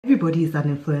Everybody is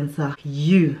an influencer.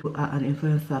 You are an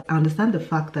influencer. I understand the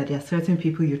fact that there are certain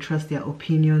people you trust their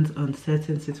opinions on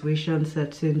certain situations,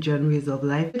 certain genres of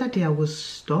life. That day I was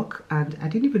stuck and I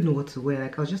didn't even know what to wear.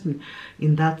 Like, I was just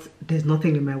in that there's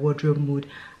nothing in my wardrobe mood.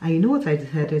 And you know what I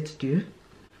decided to do?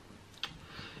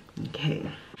 Okay,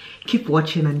 keep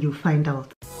watching and you'll find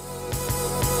out.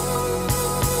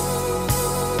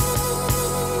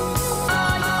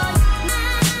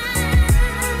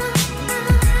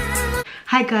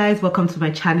 Hi guys, welcome to my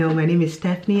channel. My name is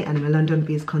Stephanie and I'm a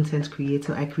London-based content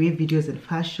creator. I create videos in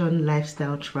fashion,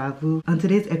 lifestyle, travel. On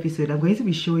today's episode, I'm going to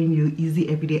be showing you easy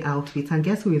everyday outfits. And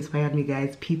guess who inspired me,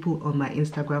 guys? People on my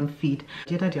Instagram feed.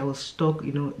 The other day I was stuck,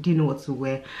 didn't know what to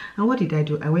wear. And what did I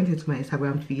do? I went into my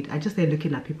Instagram feed. I just started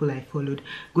looking at people I followed,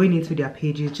 going into their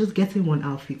pages, just getting one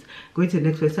outfit, going to the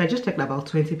next one. So I just checked about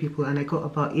 20 people and I got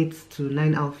about 8 to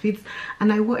 9 outfits.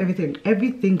 And I wore everything.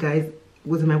 Everything, guys,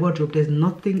 was in my wardrobe. There's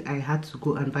nothing I had to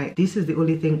go and buy. This is the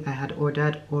only thing I had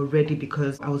ordered already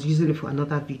because I was using it for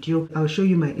another video. I'll show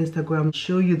you my Instagram,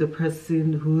 show you the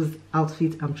person whose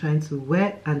outfit I'm trying to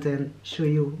wear, and then show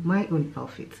you my own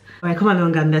outfit. All right, come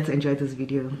along and let's enjoy this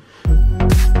video.